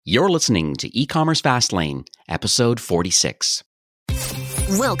You're listening to E-commerce Fastlane, episode 46.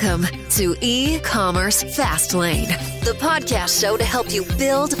 Welcome to E-commerce Fastlane, the podcast show to help you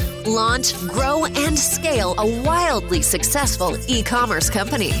build, launch, grow, and scale a wildly successful e-commerce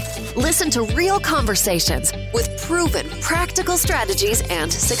company. Listen to real conversations with proven practical strategies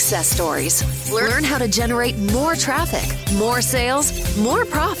and success stories. Learn how to generate more traffic, more sales, more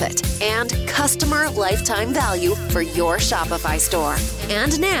profit, and customer lifetime value for your Shopify store.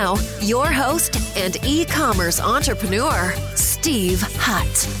 And now, your host and e-commerce entrepreneur, Steve Hutt.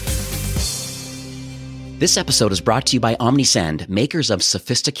 This episode is brought to you by Omnisend, makers of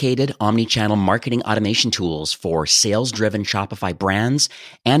sophisticated omnichannel marketing automation tools for sales-driven Shopify brands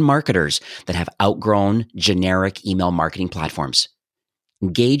and marketers that have outgrown generic email marketing platforms.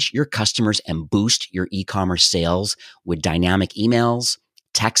 Engage your customers and boost your e-commerce sales with dynamic emails,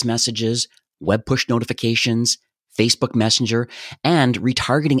 text messages, web push notifications, Facebook Messenger, and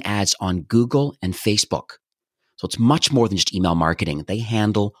retargeting ads on Google and Facebook. So it's much more than just email marketing. They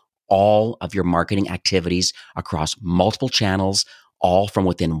handle all of your marketing activities across multiple channels, all from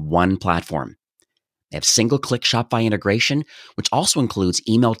within one platform. They have single-click Shopify integration, which also includes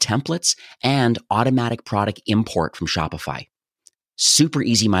email templates and automatic product import from Shopify. Super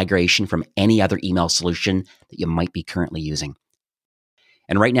easy migration from any other email solution that you might be currently using.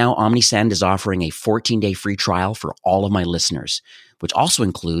 And right now, Omnisend is offering a 14-day free trial for all of my listeners, which also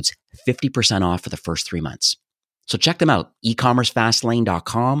includes 50% off for the first 3 months. So check them out,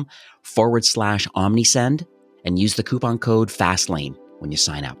 ecommercefastlane.com/Omnisend, and use the coupon code FASTLANE when you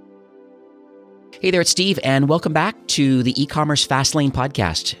sign up. Hey there, it's Steve, and welcome back to the E-commerce Fastlane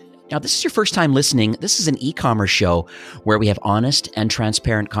podcast. Now, this is your first time listening. This is an e-commerce show where we have honest and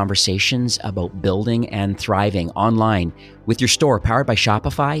transparent conversations about building and thriving online with your store powered by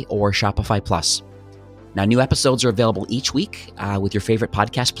Shopify or Shopify Plus. Now, new episodes are available each week with your favorite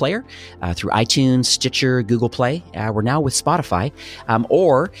podcast player through iTunes, Stitcher, Google Play. We're now with Spotify.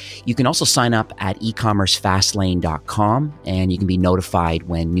 Or you can also sign up at ecommercefastlane.com and you can be notified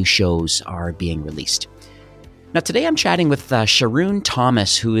when new shows are being released. Now, today I'm chatting with Sharoon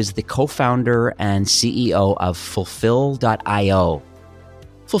Thomas, who is the co-founder and CEO of Fulfill.io.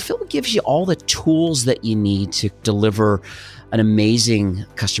 Fulfill gives you all the tools that you need to deliver an amazing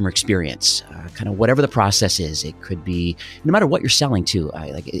customer experience, kind of whatever the process is. It could be, no matter what you're selling to,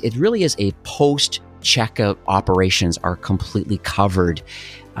 it really is a post-checkout operations are completely covered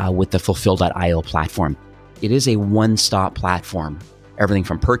with the Fulfill.io platform. It is a one-stop platform. Everything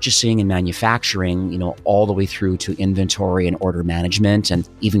from purchasing and manufacturing, all the way through to inventory and order management and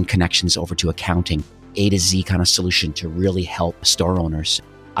even connections over to accounting. A to Z kind of solution to really help store owners.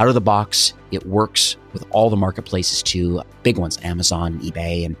 Out of the box, it works with all the marketplaces too, big ones, Amazon,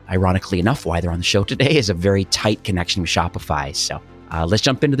 eBay, and ironically enough, why they're on the show today is a very tight connection with Shopify. So let's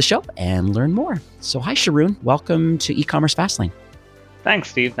jump into the show and learn more. So hi, Sharoon. Welcome to E-commerce Fastlane. Thanks,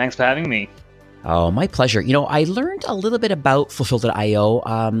 Steve. Thanks for having me. Oh, my pleasure. I learned a little bit about Fulfill.io.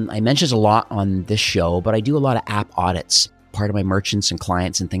 I mentioned a lot on this show, but I do a lot of app audits. Part of my merchants and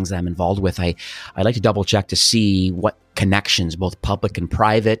clients and things that I'm involved with, I like to double check to see what connections, both public and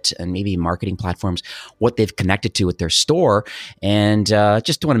private, and maybe marketing platforms, what they've connected to with their store. And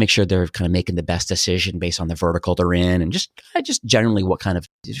just want to make sure they're kind of making the best decision based on the vertical they're in, and just generally what kind of,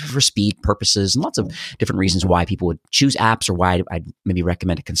 for speed purposes, and lots of different reasons why people would choose apps or why I'd maybe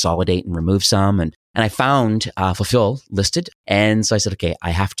recommend to consolidate and remove some. And I found Fulfill listed. And so I said, okay, I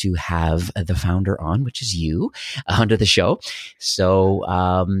have to have the founder on, which is you, onto the show. So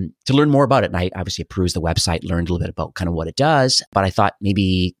to learn more about it, and I obviously perused the website, learned a little bit about kind of what it does. But I thought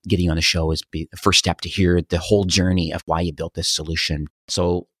maybe getting you on the show is the first step to hear the whole journey of why you built this solution.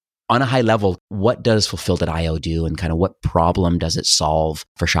 So on a high level, what does Fulfill.io do and kind of what problem does it solve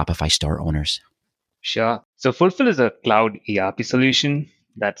for Shopify store owners? Sure. So Fulfill is a cloud ERP solution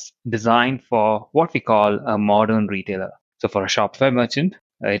that's designed for what we call a modern retailer. So for a Shopify merchant,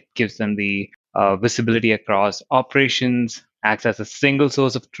 it gives them the visibility across operations, acts as a single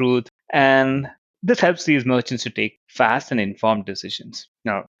source of truth, and this helps these merchants to take fast and informed decisions.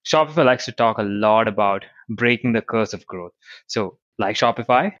 Now, Shopify likes to talk a lot about breaking the curse of growth. So like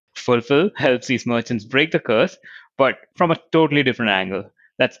Shopify, Fulfill helps these merchants break the curse, but from a totally different angle.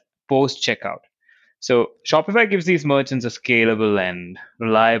 That's post-checkout. So Shopify gives these merchants a scalable and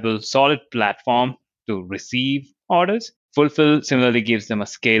reliable, solid platform to receive orders. Fulfill similarly gives them a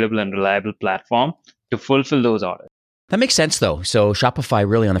scalable and reliable platform to fulfill those orders. That makes sense though. So Shopify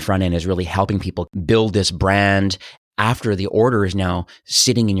really on the front end is really helping people build this brand after the order is now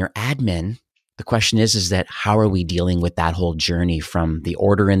sitting in your admin. The question is that how are we dealing with that whole journey from the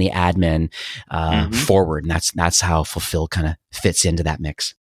order in the admin forward? And that's how Fulfill kind of fits into that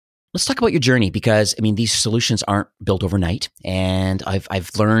mix. Let's talk about your journey because these solutions aren't built overnight, and I've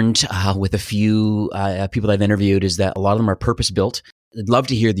learned with a few people that I've interviewed is that a lot of them are purpose built. I'd love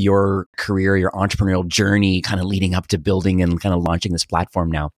to hear your career, your entrepreneurial journey, kind of leading up to building and kind of launching this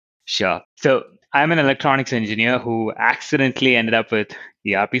platform now. Sure. So I'm an electronics engineer who accidentally ended up with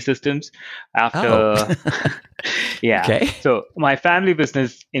ERP systems after, yeah. Okay. So my family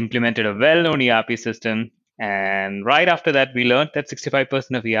business implemented a well-known ERP system. And right after that, we learned that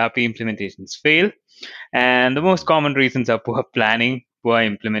 65% of ERP implementations fail. And the most common reasons are poor planning, poor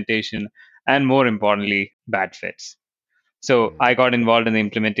implementation, and more importantly, bad fits. So I got involved in the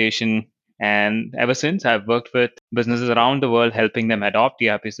implementation. And ever since, I've worked with businesses around the world, helping them adopt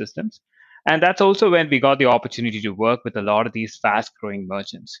ERP systems. And that's also when we got the opportunity to work with a lot of these fast growing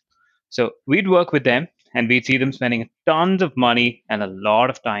merchants. So we'd work with them and we'd see them spending tons of money and a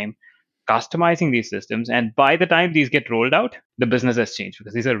lot of time customizing these systems. And by the time these get rolled out, the business has changed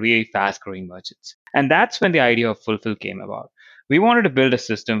because these are really fast growing merchants. And that's when the idea of Fulfill came about. We wanted to build a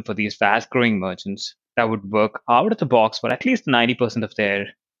system for these fast growing merchants that would work out of the box for at least 90% of their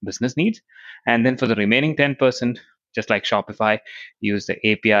business needs. And then for the remaining 10%, just like Shopify, use the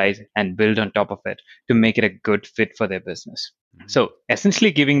APIs and build on top of it to make it a good fit for their business. So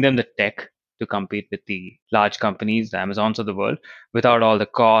essentially giving them the tech to compete with the large companies, the Amazons of the world, without all the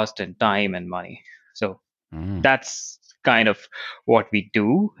cost and time and money. So that's kind of what we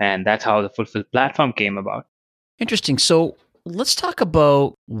do. And that's how the Fulfill platform came about. Interesting. So let's talk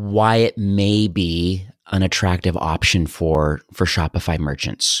about why it may be an attractive option for Shopify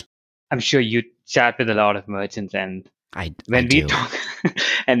merchants. I'm sure you chat with a lot of merchants, and when we talk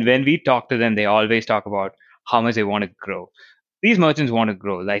and when we talk to them, they always talk about how much they want to grow. These merchants want to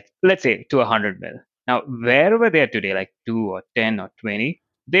grow, like let's say to 100 mil. Now, wherever they are today, like 2 or 10 or 20,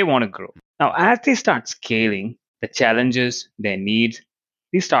 they want to grow. Now, as they start scaling, the challenges, their needs,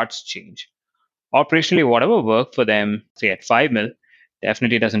 these starts change. Operationally, whatever worked for them, say at 5 mil,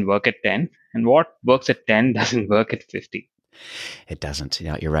 definitely doesn't work at 10. And what works at 10 doesn't work at 50. It doesn't.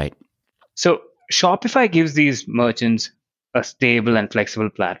 Yeah, you're right. So Shopify gives these merchants a stable and flexible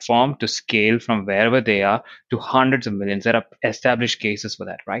platform to scale from wherever they are to hundreds of millions. There are established cases for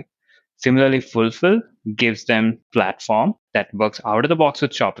that, right? Similarly, Fulfill gives them platform that works out of the box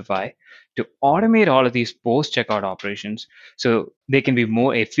with Shopify to automate all of these post-checkout operations so they can be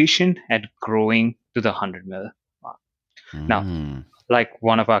more efficient at growing to the 100 mil mark. Now, like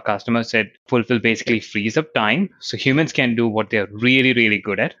one of our customers said, Fulfill basically frees up time so humans can do what they're really, really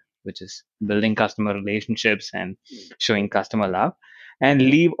good at, which is building customer relationships and showing customer love, and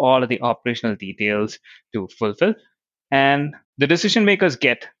leave all of the operational details to Fulfill. And the decision makers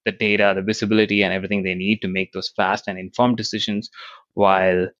get the data, the visibility, and everything they need to make those fast and informed decisions,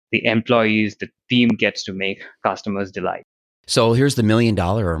 while the employees, the team gets to make customers delight. So here's the $1 million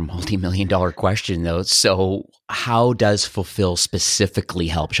or multi-million dollar question, though. So how does Fulfill specifically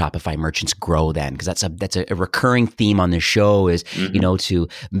help Shopify merchants grow then? Because that's a recurring theme on this show is, to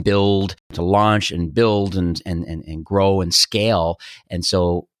build, to launch and build and grow and scale. And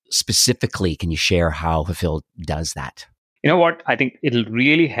so specifically, can you share how Fulfill does that? You know what? I think it'll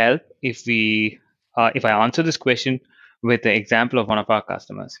really help if I answer this question with the example of one of our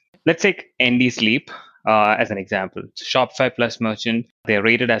customers. Let's take ND Sleep as an example. It's a Shopify Plus merchant. They're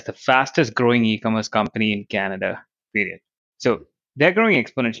rated as the fastest growing e-commerce company in Canada, period. So they're growing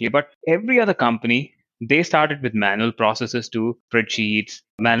exponentially, but every other company, they started with manual processes to spreadsheets,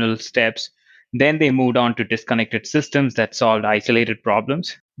 manual steps. Then they moved on to disconnected systems that solved isolated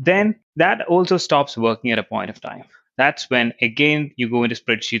problems. Then that also stops working at a point of time. That's when, again, you go into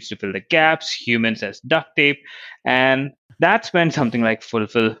spreadsheets to fill the gaps, humans as duct tape, and that's when something like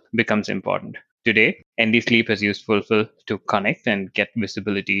Fulfill becomes important. Today, ND Sleep has used Fulfill to connect and get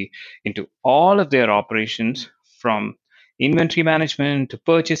visibility into all of their operations, from inventory management to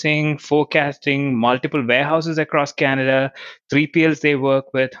purchasing, forecasting, multiple warehouses across Canada, 3PLs they work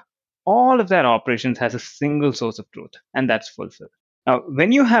with. All of that operations has a single source of truth, and that's Fulfill. Now,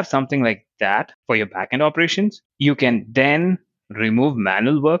 when you have something like that for your backend operations, you can then remove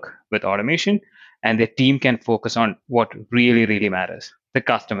manual work with automation, and the team can focus on what really, really matters, the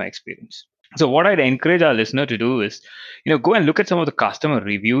customer experience. So what I'd encourage our listener to do is, go and look at some of the customer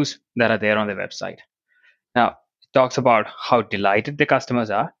reviews that are there on their website. Now, it talks about how delighted the customers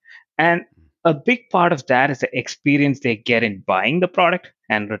are. And a big part of that is the experience they get in buying the product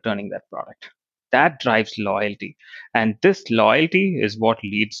and returning that product. That drives loyalty. And this loyalty is what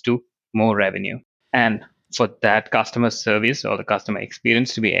leads to more revenue. And for that customer service or the customer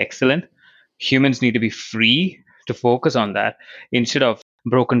experience to be excellent, humans need to be free to focus on that instead of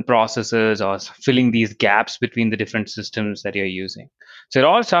broken processes or filling these gaps between the different systems that you're using. So it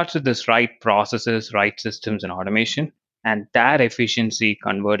all starts with this right processes, right systems, and automation, and that efficiency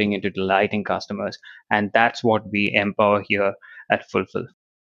converting into delighting customers. And that's what we empower here at Fulfill.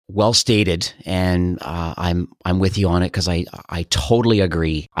 Well stated, and I'm with you on it because I totally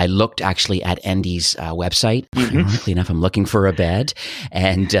agree. I looked actually at Andy's website. Ironically enough, I'm looking for a bed,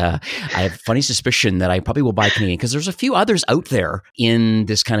 and I have a funny suspicion that I probably will buy Canadian because there's a few others out there in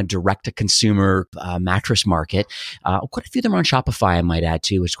this kind of direct to consumer mattress market. Quite a few of them are on Shopify, I might add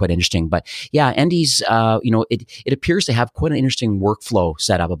too, which is quite interesting. But yeah, Andy's it appears to have quite an interesting workflow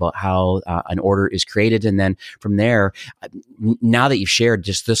set up about how an order is created, and then from there, now that you've shared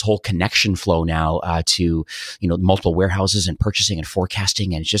just this whole connection flow now to multiple warehouses and purchasing and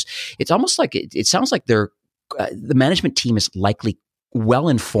forecasting, and it's almost like it sounds like they're the management team is likely well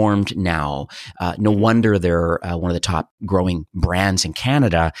informed now. No wonder they're one of the top growing brands in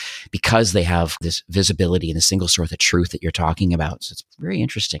Canada because they have this visibility and the single source of truth that you're talking about. So it's very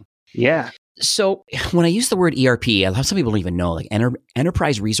interesting. Yeah. So when I use the word ERP, some people don't even know, like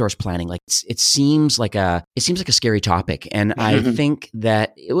enterprise resource planning. Like it seems like a scary topic, and I think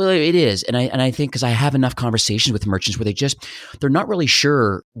that it is, and I think because I have enough conversations with merchants where they're not really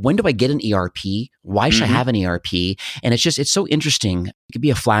sure, when do I get an ERP? Why should I have an ERP? And it's so interesting. It could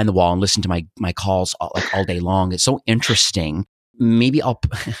be a fly on the wall and listen to my calls all day long. It's so interesting. Maybe I'll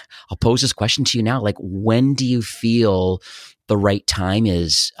pose this question to you now. Like, when do you feel the right time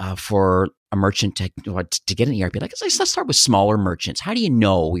is for a merchant to get an ERP? Like, let's start with smaller merchants. How do you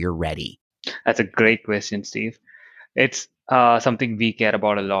know you're ready? That's a great question, Steve. It's something we care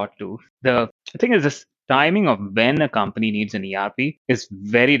about a lot too. The thing is, this timing of when a company needs an ERP is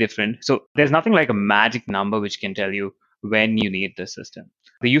very different. So there's nothing like a magic number which can tell you when you need the system.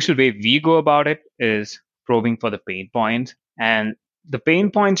 The usual way we go about it is probing for the pain points, and the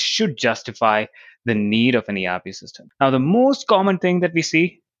pain points should justify the need of an ERP system. Now, the most common thing that we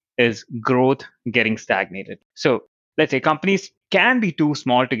see is growth getting stagnated. So let's say companies can be too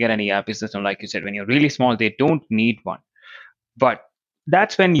small to get an ERP system. Like you said, when you're really small, they don't need one. But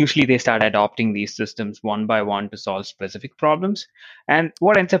that's when usually they start adopting these systems one by one to solve specific problems. And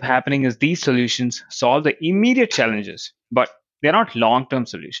what ends up happening is these solutions solve the immediate challenges, but they're not long-term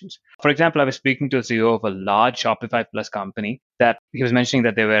solutions. For example, I was speaking to a CEO of a large Shopify Plus company that he was mentioning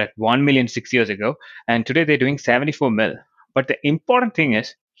that they were at 1 million 6 years ago, and today they're doing 74 mil. But the important thing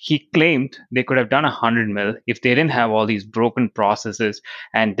is, he claimed they could have done 100 mil if they didn't have all these broken processes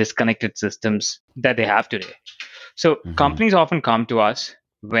and disconnected systems that they have today. So companies often come to us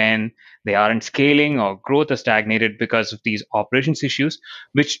when they aren't scaling or growth is stagnated because of these operations issues,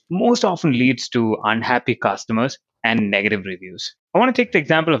 which most often leads to unhappy customers and negative reviews. I want to take the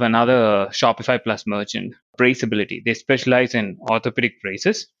example of another Shopify Plus merchant, Braceability. They specialize in orthopedic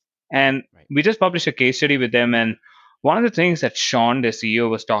braces. And we just published a case study with them. And one of the things that Sean, the CEO,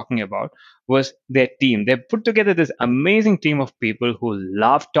 was talking about was their team. They put together this amazing team of people who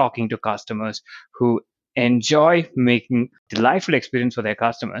love talking to customers, who enjoy making delightful experience for their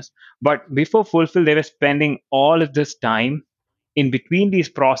customers. But before Fulfill, they were spending all of this time in between these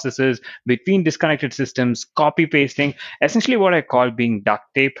processes, between disconnected systems, copy pasting, essentially what I call being duct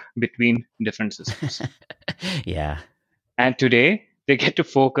tape between different systems. Yeah. And today they get to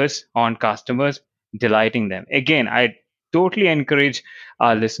focus on customers, delighting them. Again, I totally encourage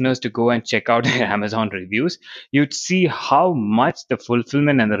our listeners to go and check out their Amazon reviews. You'd see how much the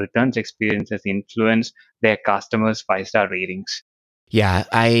fulfillment and the returns experience has influenced their customers' 5-star ratings. Yeah,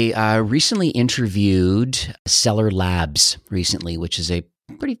 I recently interviewed Seller Labs recently, which is a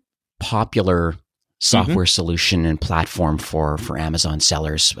pretty popular software solution and platform for Amazon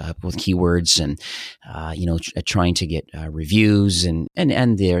sellers with keywords and trying to get reviews and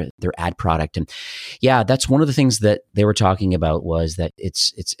their ad product. And yeah, that's one of the things that they were talking about, was that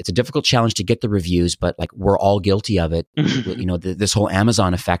it's a difficult challenge to get the reviews, but like, we're all guilty of it. This whole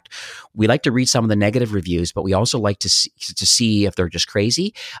Amazon effect. We like to read some of the negative reviews, but we also like to see if they're just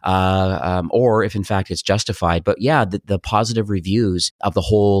crazy or if in fact it's justified. But yeah, the positive reviews of the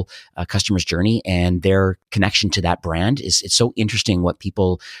whole customer's journey and their connection to that brand it's so interesting what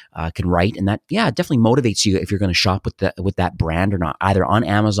people can write, and that definitely motivates you if you're going to shop with that brand or not, either on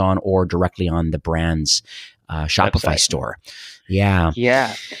Amazon or directly on the brand's Shopify store. Yeah.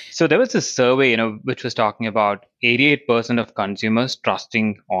 So there was this survey, which was talking about 88% of consumers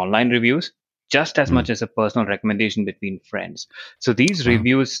trusting online reviews just as much as a personal recommendation between friends. So these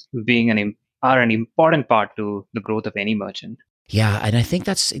reviews being are an important part to the growth of any merchant. Yeah, and I think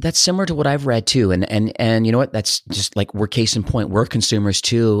that's similar to what I've read too. And you know what? That's just like we're case in point. We're consumers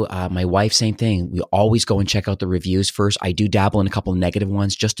too. My wife, same thing. We always go and check out the reviews first. I do dabble in a couple of negative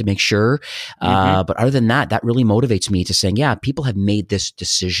ones just to make sure. Mm-hmm. But other than that, that really motivates me to saying, yeah, people have made this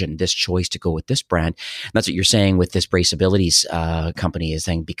decision, this choice to go with this brand. And that's what you're saying with this Brace Abilities company is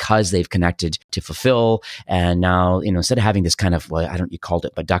saying because they've connected to Fulfill, and now instead of having this kind of you called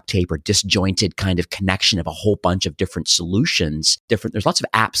it, but duct tape or disjointed kind of connection of a whole bunch of different solutions. There's lots of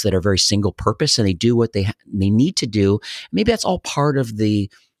apps that are very single purpose and they do what they need to do. Maybe that's all part of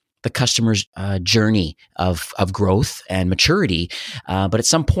the customer's journey of growth and maturity. But at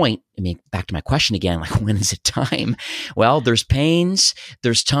some point, back to my question again, like when is it time? Well, there's pains,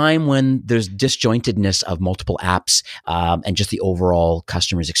 there's time when there's disjointedness of multiple apps, and just the overall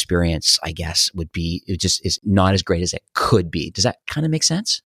customer's experience, I guess, it just is not as great as it could be. Does that kind of make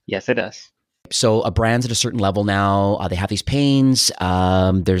sense? Yes, it does. So a brand's at a certain level now. They have these pains.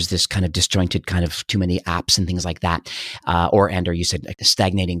 There's this kind of disjointed, kind of too many apps and things like that, or you said like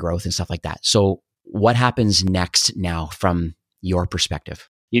stagnating growth and stuff like that. So what happens next now from your perspective?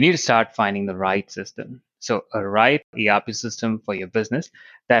 You need to start finding the right system. So a right ERP system for your business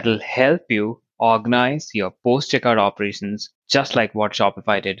that will help you organize your post-checkout operations, just like what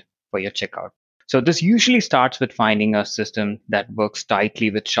Shopify did for your checkout. So this usually starts with finding a system that works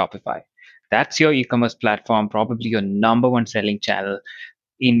tightly with Shopify. That's your e-commerce platform, probably your number one selling channel.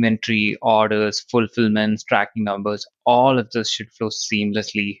 Inventory, orders, fulfillments, tracking numbers, all of this should flow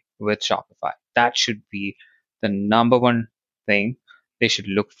seamlessly with Shopify. That should be the number one thing they should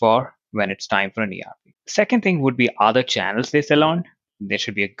look for when it's time for an ERP. Second thing would be other channels they sell on. They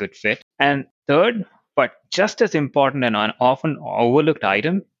should be a good fit. And third, but just as important and an often overlooked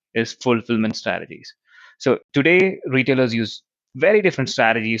item is fulfillment strategies. So today, retailers use very different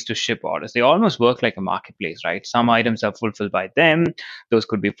strategies to ship orders. They almost work like a marketplace, right? Some items are fulfilled by them. Those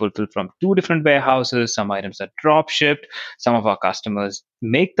could be fulfilled from two different warehouses. Some items are drop shipped. Some of our customers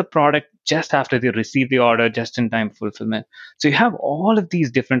make the product just after they receive the order, just in time fulfillment. So you have all of these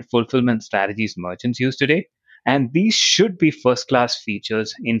different fulfillment strategies merchants use today. And these should be first class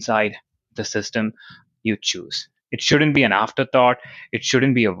features inside the system you choose. It shouldn't be an afterthought. It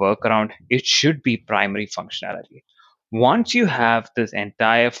shouldn't be a workaround. It should be primary functionality. Once you have this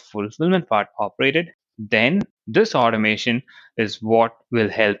entire fulfillment part operated, then this automation is what will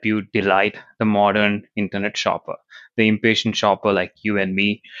help you delight the modern internet shopper, the impatient shopper like you and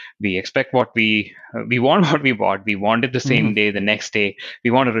me. We expect what we want what we bought. We want it the same day, the next day.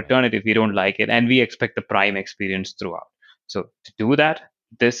 We want to return it if we don't like it, and we expect the prime experience throughout. So to do that,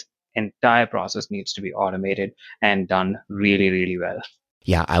 this entire process needs to be automated and done really, really well.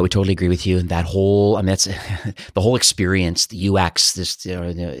 Yeah, I would totally agree with you. That whole, that's the whole experience, the UX,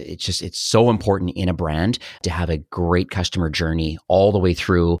 it's so important in a brand to have a great customer journey all the way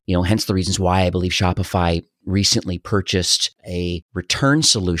through, hence the reasons why I believe Shopify recently purchased a return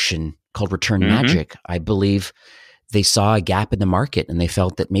solution called Return Magic. I believe they saw a gap in the market and they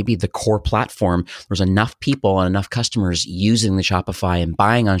felt that maybe the core platform, there was enough people and enough customers using the Shopify and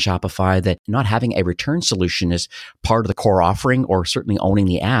buying on Shopify that not having a return solution as part of the core offering or certainly owning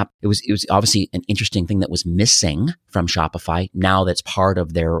the app, it was obviously an interesting thing that was missing from Shopify. Now that's part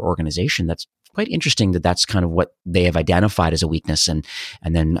of their organization. That's quite interesting that's kind of what they have identified as a weakness. And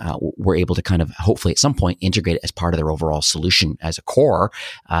then we're able to kind of hopefully at some point integrate it as part of their overall solution as a core.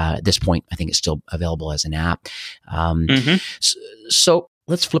 At this point, I think it's still available as an app. So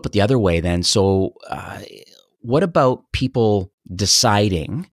let's flip it the other way then. So what about people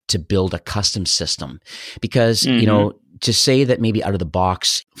deciding to build a custom system? Because, to say that maybe out of the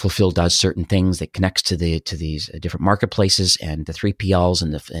box, Fulfill does certain things that connects to these different marketplaces and the 3PLs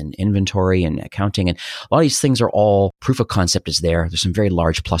and inventory and accounting. And a lot of these things are all proof of concept is there. There's some very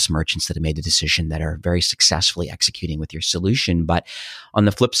large plus merchants that have made the decision that are very successfully executing with your solution. But on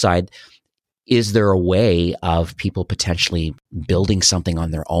the flip side, is there a way of people potentially building something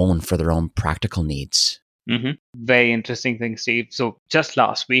on their own for their own practical needs? Very interesting thing, Steve. So just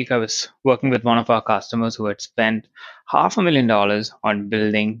last week, I was working with one of our customers who had spent $500,000 on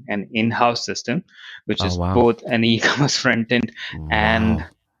building an in-house system, which is both an e-commerce front end and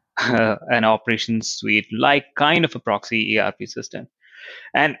an operations suite, like kind of a proxy ERP system.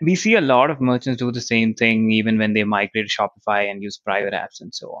 And we see a lot of merchants do the same thing even when they migrate to Shopify and use private apps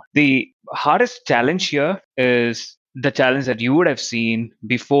and so on. The hardest challenge here is the challenge that you would have seen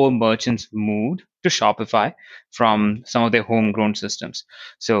before merchants moved to Shopify from some of their homegrown systems.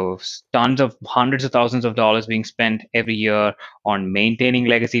 So tons of hundreds of thousands of dollars being spent every year on maintaining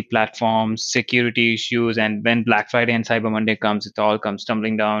legacy platforms, security issues, and when Black Friday and Cyber Monday comes, it all comes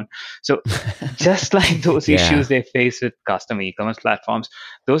tumbling down. So just like those Yeah. issues they face with custom e-commerce platforms,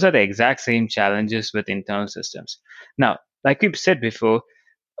 those are the exact same challenges with internal systems. Now, like we've said before,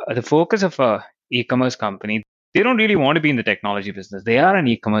 the focus of a e-commerce company, they don't really want to be in the technology business. They are an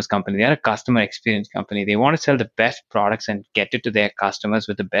e-commerce company. They are a customer experience company. They want to sell the best products and get it to their customers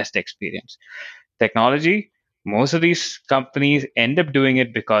with the best experience. Technology, most of these companies end up doing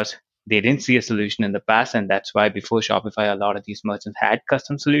it because they didn't see a solution in the past, and that's why before Shopify, a lot of these merchants had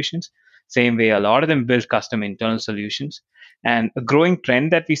custom solutions. Same way, a lot of them built custom internal solutions. And a growing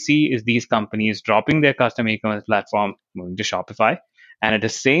trend that we see is these companies dropping their custom e-commerce platform, moving to Shopify, and at the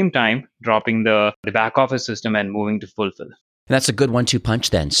same time dropping the back office system and moving to Fulfill. And that's a good 1-2 punch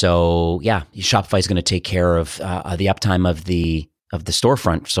then. So yeah, Shopify is going to take care of the uptime of the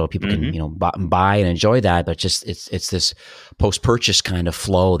storefront, so people can buy and enjoy that. But just it's this post purchase kind of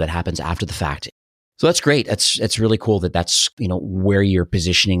flow that happens after the fact. So that's great. It's really cool that's where you're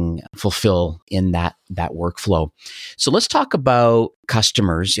positioning Fulfill in that workflow. So let's talk about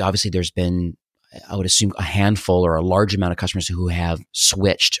customers. Obviously, there's been, I would assume, a handful or a large amount of customers who have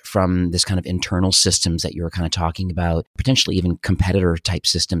switched from this kind of internal systems that you were kind of talking about, potentially even competitor type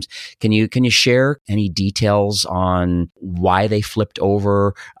systems. Can you share any details on why they flipped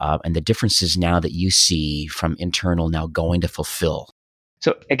over and the differences now that you see from internal now going to Fulfill?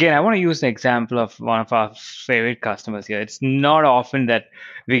 So again, I want to use the example of one of our favorite customers here. It's not often that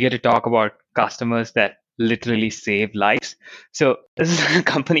we get to talk about customers that literally save lives. So this is a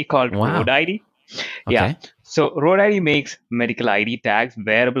company called Road ID. Okay. Yeah. So Road ID makes medical ID tags,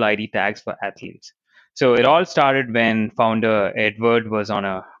 wearable ID tags for athletes. So it all started when founder Edward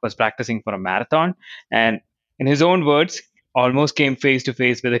was practicing for a marathon, and in his own words, almost came face to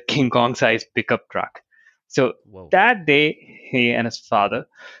face with a King Kong sized pickup truck. So that day, he and his father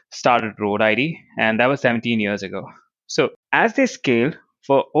started Road ID, and that was 17 years ago. So as they scaled,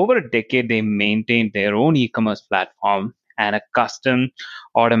 for over a decade, they maintained their own e-commerce platform and a custom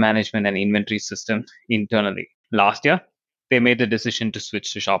order management and inventory system internally. Last year, they made the decision to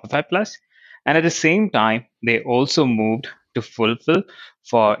switch to Shopify Plus, and at the same time, they also moved to Fulfill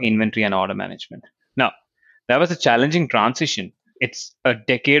for inventory and order management. Now, that was a challenging transition. It's a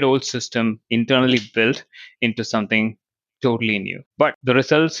decade-old system internally built into something totally new. But the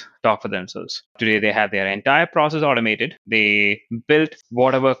results talk for themselves. Today, they have their entire process automated. They built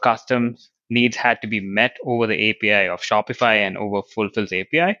whatever custom needs had to be met over the API of Shopify and over Fulfill's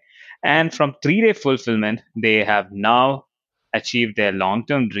API. And from 3-day fulfillment, they have now achieved their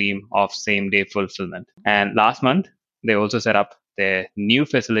long-term dream of same-day fulfillment. And last month, they also set up their new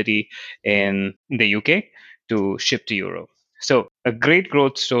facility in the UK to ship to Europe. So a great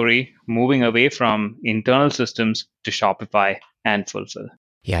growth story, moving away from internal systems to Shopify and Fulfill.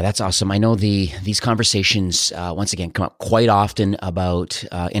 Yeah, that's awesome. I know these conversations, once again, come up quite often about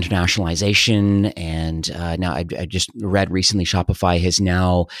internationalization. And now I just read recently Shopify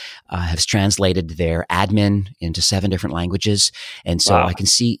has translated their admin into 7 different languages. And so I can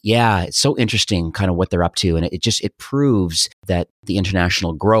see, it's so interesting kind of what they're up to. And it proves that the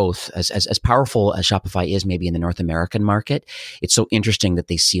international growth, as powerful as Shopify is maybe in the North American market, it's so interesting that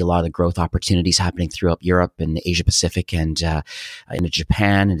they see a lot of the growth opportunities happening throughout Europe and the Asia Pacific and into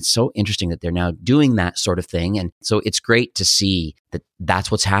Japan. And it's so interesting that they're now doing that sort of thing. And so it's great to see that that's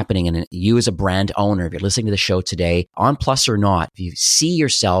what's happening. And you as a brand owner, if you're listening to the show today, on Plus or not, if you see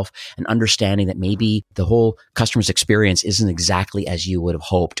yourself and understanding that maybe the whole customer's experience isn't exactly as you would have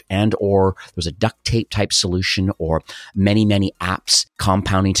hoped, and or there's a duct tape type solution or many apps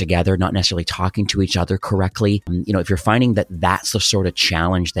compounding together, not necessarily talking to each other correctly. If you're finding that that's the sort of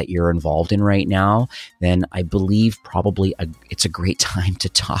challenge that you're involved in right now, then I believe probably it's a great time to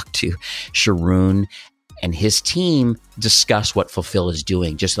talk to Sharoon and his team, discuss what Fulfill is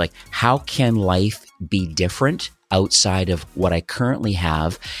doing. Just like, how can life be different outside of what I currently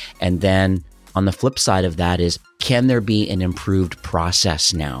have? And then on the flip side of that is, can there be an improved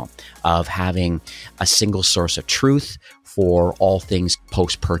process now of having a single source of truth for all things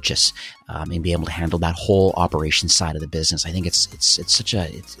post-purchase, and be able to handle that whole operation side of the business? I think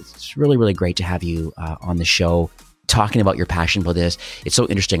it's really, really great to have you on the show. talking about your passion for this. It's so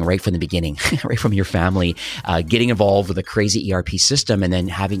interesting right from the beginning, right from your family, getting involved with a crazy ERP system and then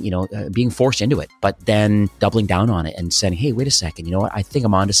having, being forced into it, but then doubling down on it and saying, hey, wait a second, you know what? I think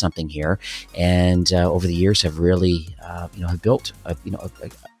I'm onto something here. And over the years have really, have built a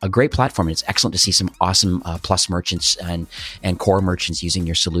great platform. And it's excellent to see some awesome plus merchants and core merchants using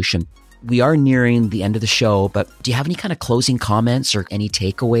your solution. We are nearing the end of the show, but do you have any kind of closing comments or any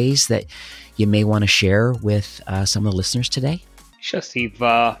takeaways that you may want to share with some of the listeners today? Sure, Steve.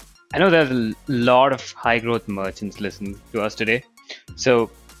 I know there's a lot of high growth merchants listening to us today. So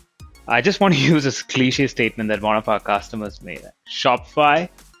I just want to use this cliche statement that one of our customers made. Shopify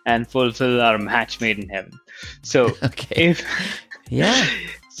and Fulfill are a match made in heaven. So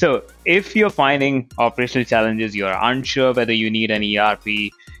So if you're finding operational challenges, you're unsure whether you need an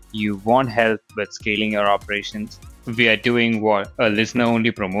ERP, you want help with scaling your operations, we are doing a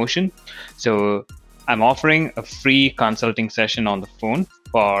listener-only promotion. So I'm offering a free consulting session on the phone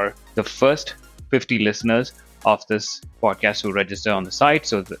for the first 50 listeners of this podcast who register on the site.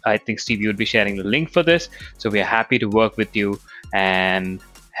 So I think, Steve, you would be sharing the link for this. So we are happy to work with you and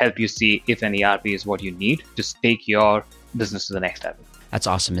help you see if an ERP is what you need to take your business to the next level. That's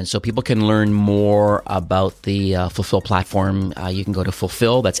awesome. And so people can learn more about the Fulfill platform. You can go to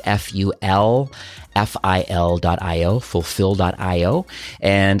Fulfill, that's FULFIL.io, fulfill.io.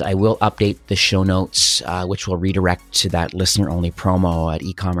 And I will update the show notes, which will redirect to that listener-only promo at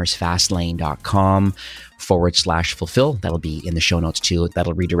ecommercefastlane.com/fulfill. That'll be in the show notes too.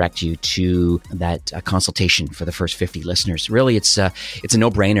 That'll redirect you to that consultation for the first 50 listeners. Really, it's a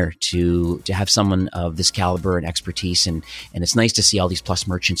no-brainer to have someone of this caliber and expertise, and it's nice to see all these plus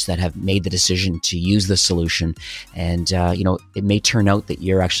merchants that have made the decision to use the solution. And it may turn out that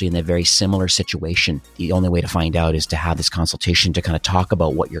you're actually in a very similar situation. The only way to find out is to have this consultation to kind of talk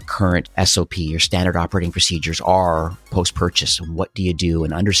about what your current SOP, your standard operating procedures are post-purchase, and what do you do,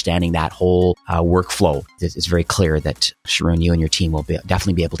 and understanding that whole workflow. It's very clear that Sharon, you and your team will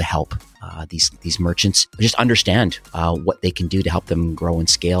definitely be able to help these merchants just understand what they can do to help them grow and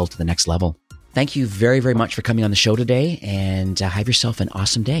scale to the next level. Thank you very, very much for coming on the show today, and have yourself an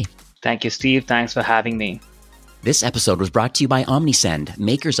awesome day. Thank you, Steve. Thanks for having me. This episode was brought to you by OmniSend,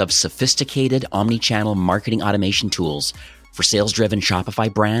 makers of sophisticated omni-channel marketing automation tools for sales-driven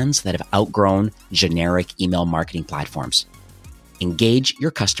Shopify brands that have outgrown generic email marketing platforms. Engage your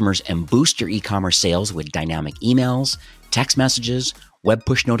customers and boost your e-commerce sales with dynamic emails, text messages, web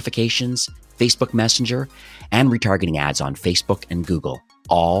push notifications, Facebook Messenger, and retargeting ads on Facebook and Google,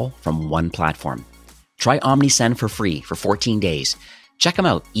 all from one platform. Try OmniSend for free for 14 days. Check them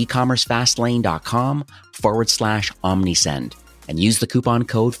out, ecommercefastlane.com/OmniSend, and use the coupon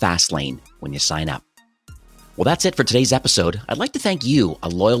code FASTLANE when you sign up. Well, that's it for today's episode. I'd like to thank you, a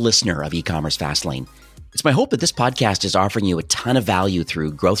loyal listener of e-commerce Fastlane. It's my hope that this podcast is offering you a ton of value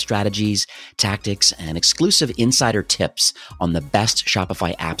through growth strategies, tactics, and exclusive insider tips on the best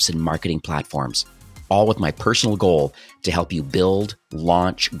Shopify apps and marketing platforms, all with my personal goal to help you build,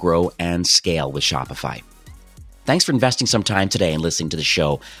 launch, grow, and scale with Shopify. Thanks for investing some time today and listening to the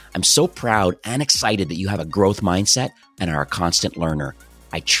show. I'm so proud and excited that you have a growth mindset and are a constant learner.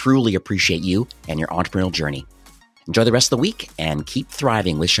 I truly appreciate you and your entrepreneurial journey. Enjoy the rest of the week and keep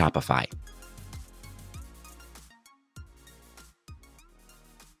thriving with Shopify.